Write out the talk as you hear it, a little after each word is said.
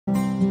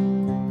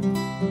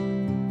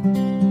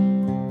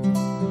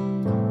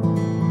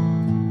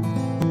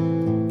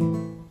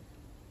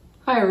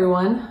Hi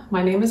everyone,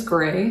 my name is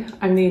Gray.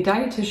 I'm the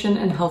dietitian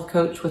and health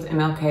coach with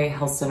MLK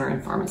Health Center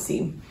and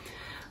Pharmacy.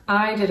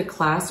 I did a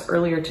class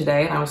earlier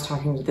today and I was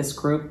talking to this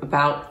group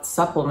about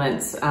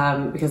supplements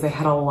because they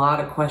had a lot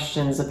of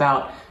questions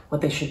about what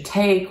they should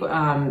take,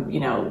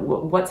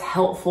 what's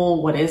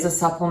helpful, what is a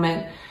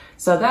supplement.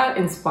 So that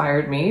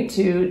inspired me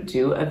to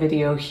do a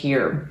video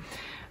here.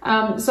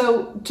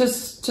 So to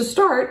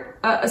start,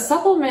 a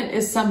supplement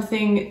is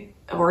something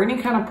or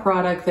any kind of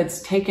product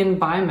that's taken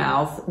by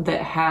mouth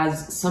that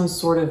has some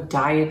sort of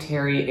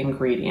dietary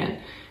ingredient.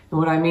 And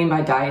what I mean by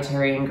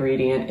dietary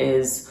ingredient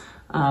is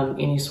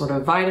any sort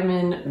of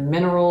vitamin,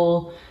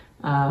 mineral,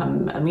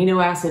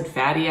 amino acid,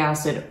 fatty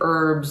acid,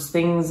 herbs,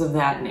 things of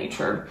that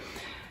nature.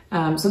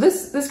 So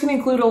this can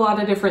include a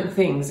lot of different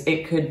things.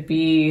 It could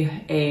be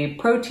a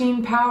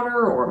protein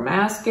powder or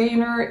mass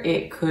gainer.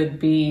 It could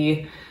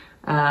be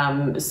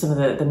some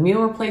of the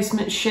meal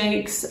replacement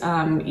shakes,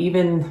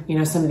 even,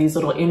 some of these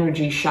little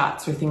energy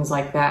shots or things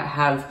like that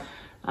have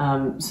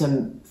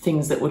some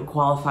things that would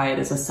qualify it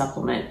as a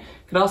supplement.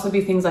 It could also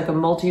be things like a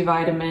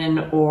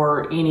multivitamin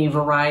or any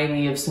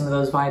variety of some of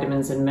those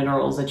vitamins and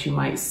minerals that you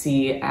might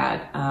see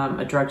at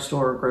a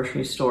drugstore or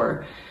grocery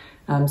store.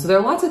 So there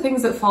are lots of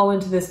things that fall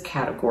into this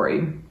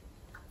category.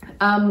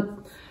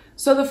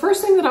 So the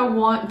first thing that I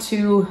want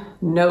to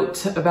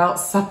note about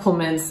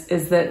supplements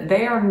is that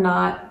they are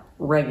not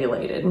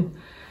regulated.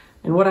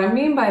 And what I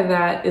mean by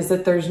that is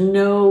that there's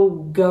no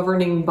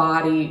governing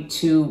body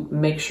to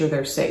make sure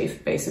they're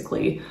safe,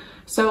 basically.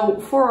 So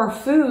for our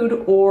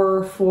food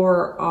or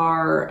for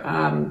our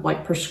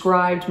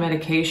prescribed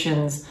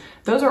medications,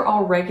 those are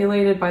all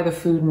regulated by the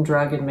Food and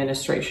Drug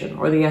Administration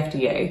or the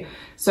FDA.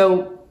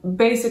 So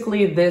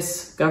basically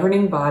this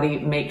governing body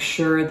makes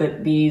sure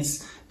that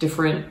these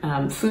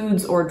different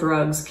foods or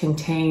drugs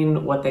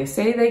contain what they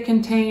say they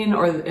contain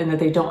and that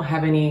they don't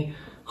have any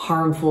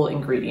harmful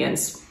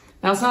ingredients.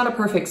 Now, it's not a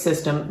perfect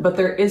system, but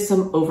there is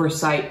some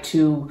oversight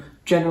to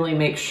generally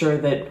make sure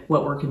that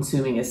what we're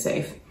consuming is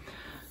safe.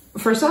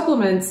 For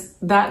supplements,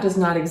 that does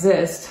not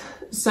exist.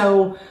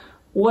 So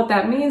what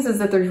that means is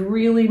that there's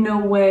really no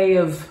way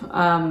of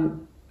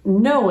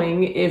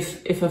knowing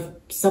if a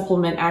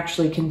supplement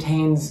actually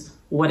contains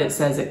what it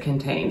says it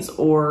contains,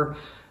 or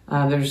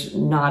there's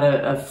not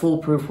a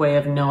foolproof way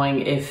of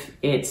knowing if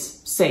it's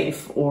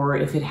safe or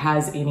if it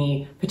has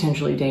any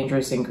potentially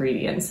dangerous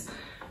ingredients.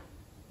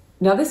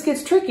 Now this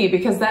gets tricky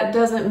because that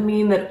doesn't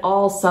mean that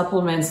all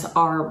supplements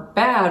are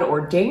bad or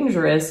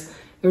dangerous.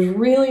 There's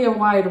really a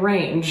wide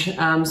range.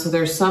 So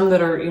there's some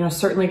that are,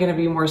 certainly going to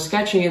be more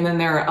sketchy, and then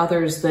there are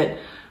others that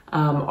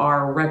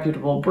are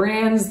reputable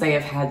brands. They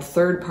have had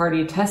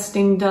third-party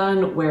testing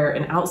done where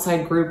an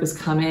outside group has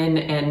come in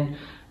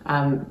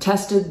and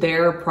tested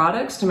their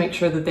products to make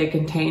sure that they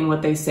contain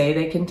what they say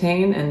they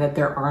contain and that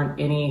there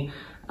aren't any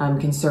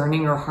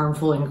concerning or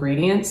harmful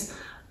ingredients.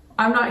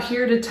 I'm not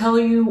here to tell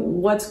you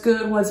what's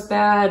good, what's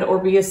bad, or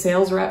be a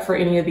sales rep for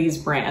any of these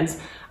brands.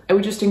 I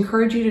would just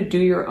encourage you to do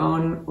your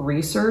own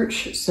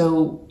research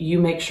so you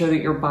make sure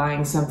that you're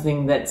buying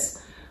something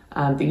that's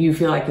that you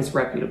feel like is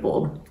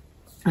reputable.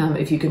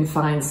 If you can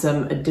find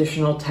some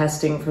additional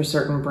testing for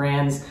certain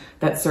brands,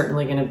 that's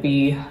certainly going to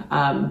be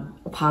a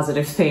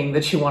positive thing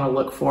that you want to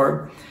look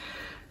for.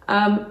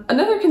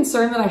 Another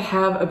concern that I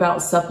have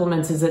about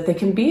supplements is that they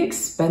can be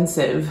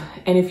expensive.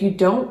 And if you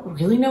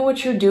don't really know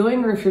what you're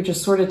doing, or if you're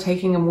just sort of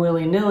taking them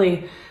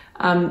willy-nilly,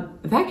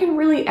 that can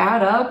really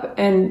add up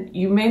and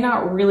you may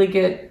not really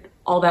get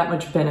all that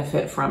much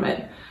benefit from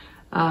it.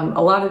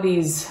 A lot of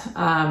these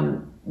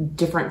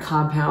different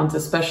compounds,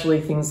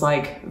 especially things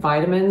like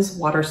vitamins,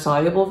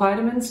 water-soluble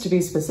vitamins to be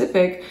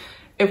specific,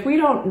 if we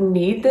don't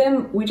need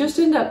them, we just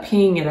end up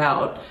peeing it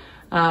out.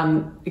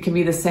 It can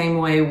be the same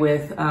way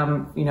with,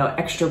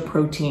 extra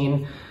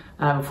protein,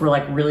 if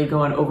we're really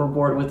going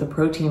overboard with the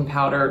protein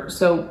powder.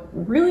 So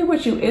really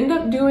what you end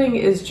up doing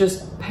is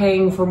just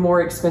paying for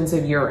more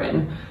expensive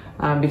urine,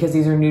 because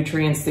these are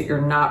nutrients that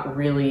you're not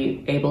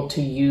really able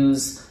to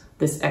use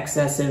this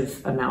excessive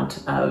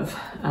amount of,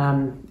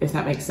 if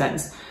that makes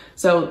sense.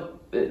 So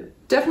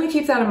definitely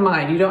keep that in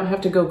mind. You don't have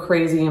to go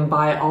crazy and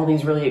buy all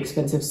these really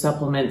expensive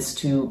supplements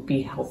to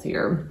be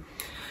healthier.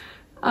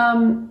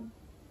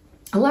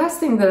 The last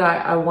thing that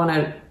I want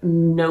to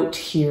note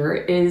here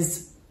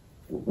is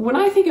when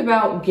I think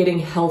about getting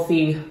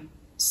healthy,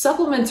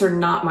 supplements are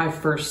not my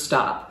first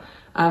stop.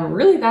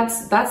 Really,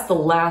 that's the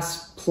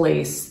last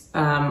place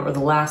or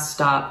the last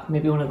stop,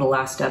 maybe one of the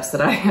last steps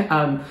that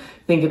I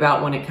think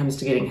about when it comes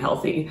to getting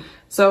healthy.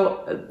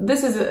 So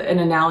this is an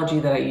analogy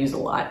that I use a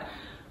lot.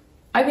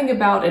 I think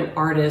about an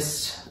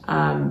artist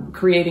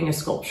creating a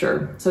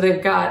sculpture. So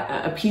they've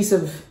got a piece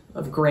of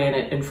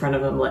granite in front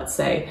of them, let's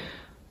say.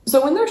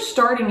 So when they're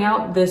starting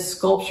out this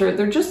sculpture,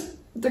 they're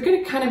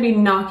going to kind of be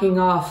knocking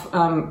off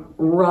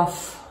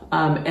rough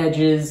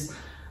edges,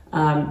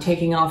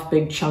 taking off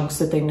big chunks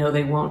that they know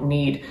they won't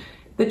need.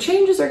 The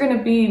changes are going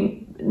to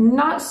be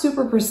not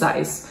super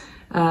precise,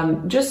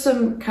 just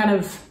some kind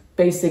of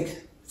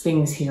basic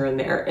things here and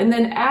there. And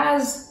then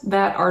as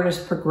that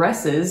artist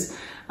progresses,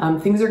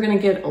 things are going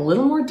to get a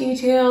little more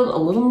detailed, a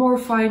little more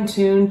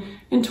fine-tuned,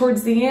 and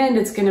towards the end,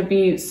 it's going to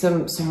be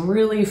some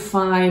really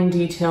fine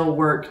detail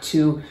work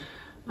to,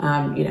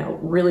 you know,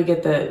 really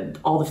get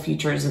all the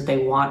features that they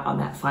want on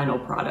that final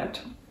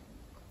product.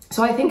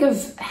 So I think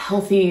of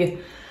healthy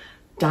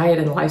diet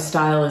and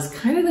lifestyle as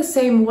kind of the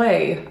same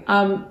way.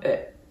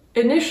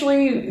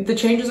 Initially, the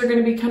changes are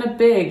going to be kind of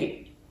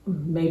big.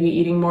 Maybe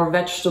eating more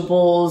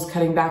vegetables,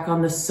 cutting back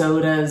on the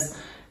sodas,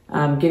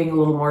 getting a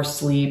little more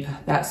sleep,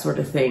 that sort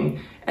of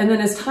thing. And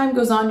then as time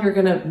goes on, you're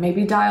gonna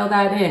maybe dial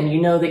that in.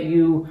 You know that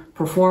you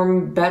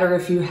perform better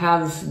if you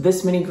have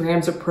this many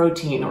grams of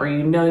protein, or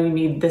you know you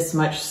need this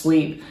much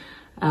sleep.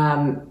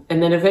 And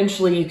then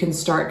eventually you can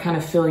start kind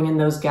of filling in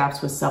those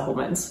gaps with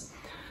supplements.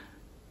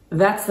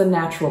 That's the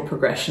natural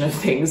progression of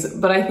things.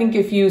 But I think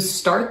if you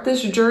start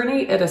this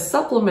journey at a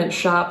supplement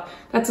shop,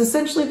 that's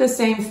essentially the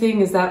same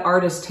thing as that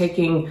artist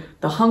taking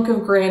the hunk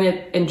of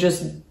granite and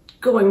just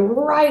going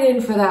right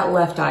in for that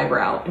left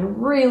eyebrow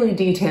and really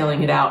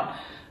detailing it out.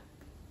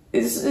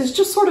 It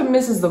just sort of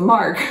misses the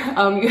mark.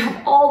 You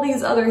have all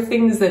these other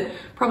things that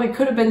probably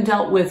could have been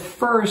dealt with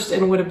first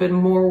and would have been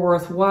more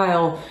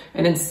worthwhile,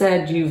 and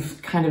instead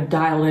you've kind of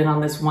dialed in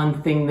on this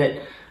one thing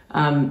that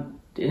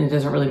it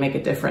doesn't really make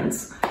a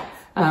difference.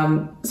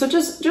 So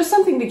just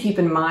something to keep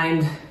in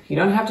mind. You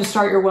don't have to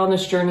start your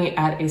wellness journey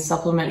at a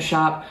supplement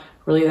shop.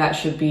 Really, that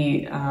should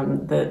be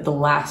the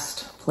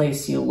last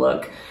place you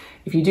look.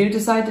 If you do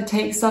decide to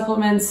take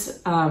supplements,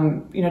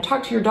 you know,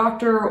 talk to your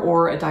doctor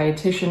or a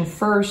dietitian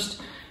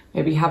first.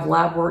 Maybe have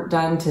lab work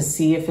done to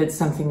see if it's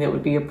something that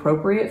would be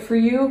appropriate for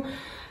you.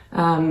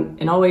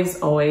 And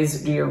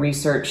always do your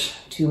research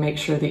to make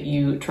sure that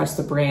you trust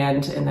the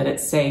brand and that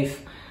it's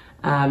safe.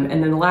 And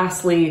then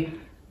lastly,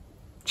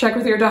 check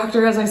with your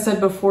doctor, as I said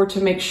before, to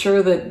make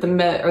sure that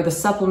the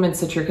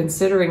supplements that you're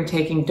considering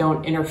taking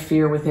don't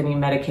interfere with any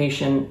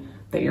medication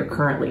that you're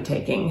currently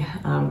taking,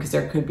 because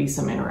there could be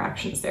some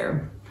interactions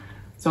there.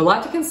 So a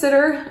lot to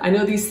consider. I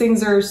know these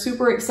things are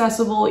super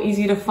accessible,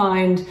 easy to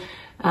find,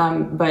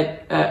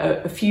 but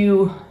a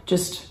few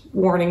just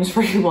warnings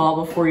for you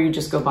all before you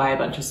just go buy a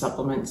bunch of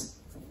supplements.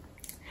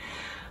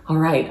 All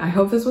right, I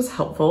hope this was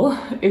helpful.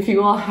 If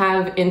you all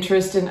have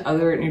interest in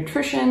other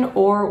nutrition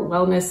or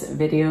wellness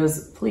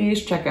videos,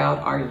 please check out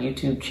our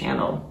YouTube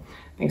channel.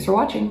 Thanks for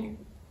watching.